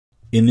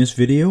In this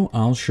video,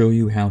 I'll show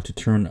you how to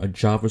turn a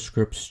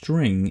JavaScript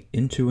string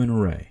into an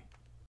array.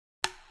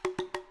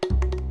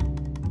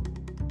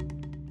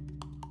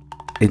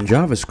 In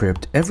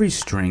JavaScript, every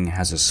string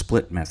has a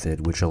split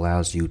method which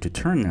allows you to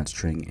turn that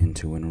string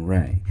into an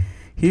array.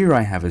 Here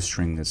I have a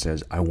string that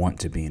says I want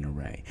to be an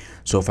array.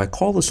 So if I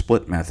call the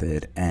split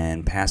method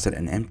and pass it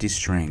an empty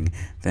string,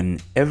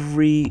 then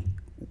every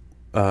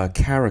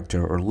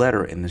character or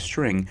letter in the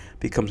string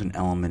becomes an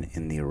element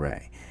in the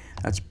array.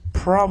 That's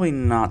probably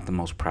not the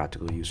most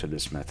practical use of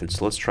this method,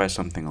 so let's try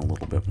something a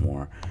little bit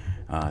more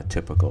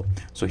typical.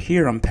 So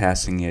here I'm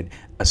passing it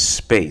a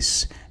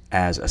space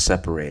as a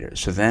separator.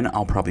 So then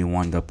I'll probably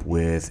wind up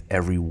with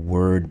every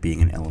word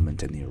being an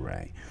element in the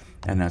array.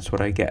 And that's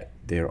what I get.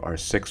 There are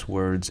 6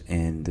 words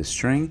in the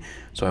string,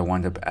 so I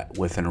wind up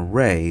with an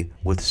array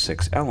with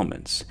 6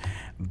 elements.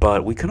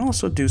 But we can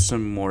also do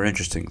some more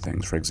interesting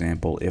things. For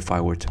example, if I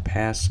were to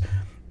pass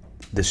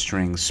the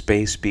string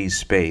space b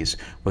space,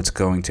 what's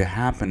going to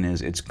happen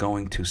is it's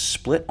going to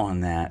split on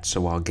that,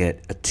 so I'll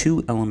get a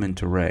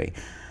 2-element array.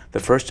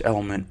 The first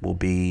element will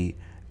be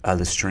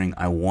the string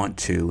I want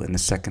to, and the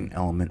second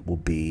element will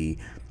be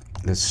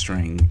the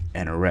string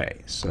an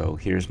array. So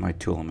here's my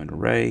 2-element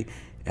array,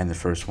 and the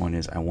first one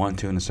is I want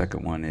to, and the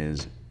second one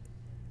is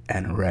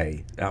an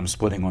array. I'm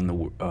splitting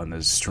on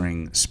the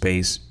string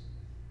space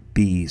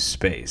b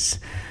space.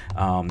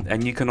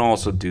 And you can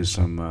also do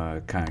some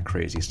kind of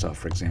crazy stuff.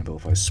 For example,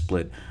 if I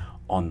split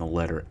on the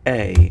letter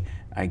A,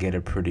 I get a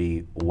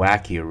pretty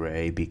wacky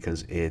array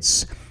because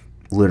it's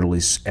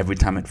literally every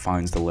time it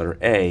finds the letter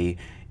A,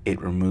 it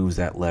removes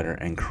that letter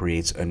and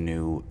creates a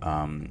new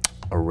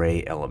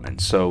array element.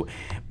 So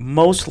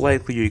most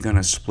likely you're going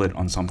to split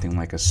on something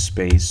like a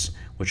space,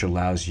 which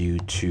allows you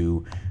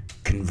to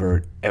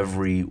convert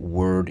every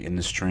word in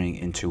the string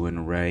into an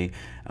array.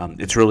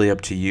 It's really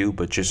up to you,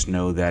 but just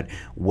know that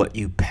what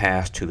you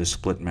pass to the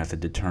split method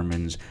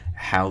determines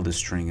how the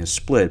string is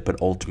split,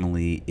 but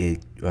ultimately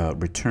it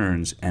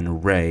returns an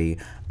array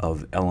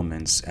of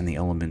elements, and the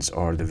elements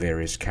are the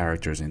various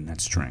characters in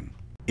that string.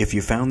 If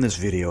you found this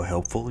video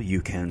helpful, you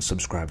can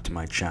subscribe to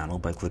my channel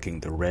by clicking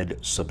the red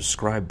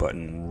subscribe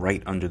button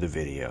right under the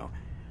video.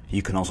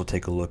 You can also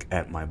take a look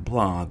at my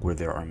blog, where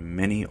there are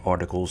many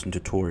articles and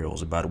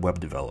tutorials about web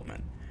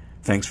development.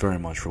 Thanks very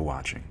much for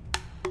watching.